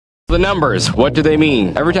The numbers, what do they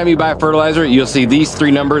mean? Every time you buy a fertilizer, you'll see these three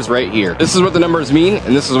numbers right here. This is what the numbers mean,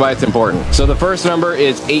 and this is why it's important. So the first number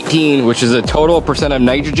is 18, which is a total percent of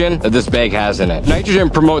nitrogen that this bag has in it. Nitrogen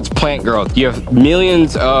promotes plant growth. You have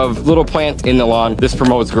millions of little plants in the lawn. This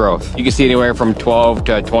promotes growth. You can see anywhere from 12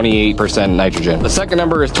 to 28% nitrogen. The second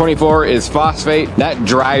number is 24, is phosphate. That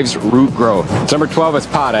drives root growth. So number 12 is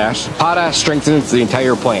potash. Potash strengthens the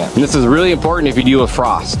entire plant. And this is really important if you deal with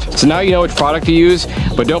frost. So now you know which product to use,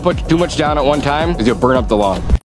 but don't put too much down at one time because you'll burn up the lawn.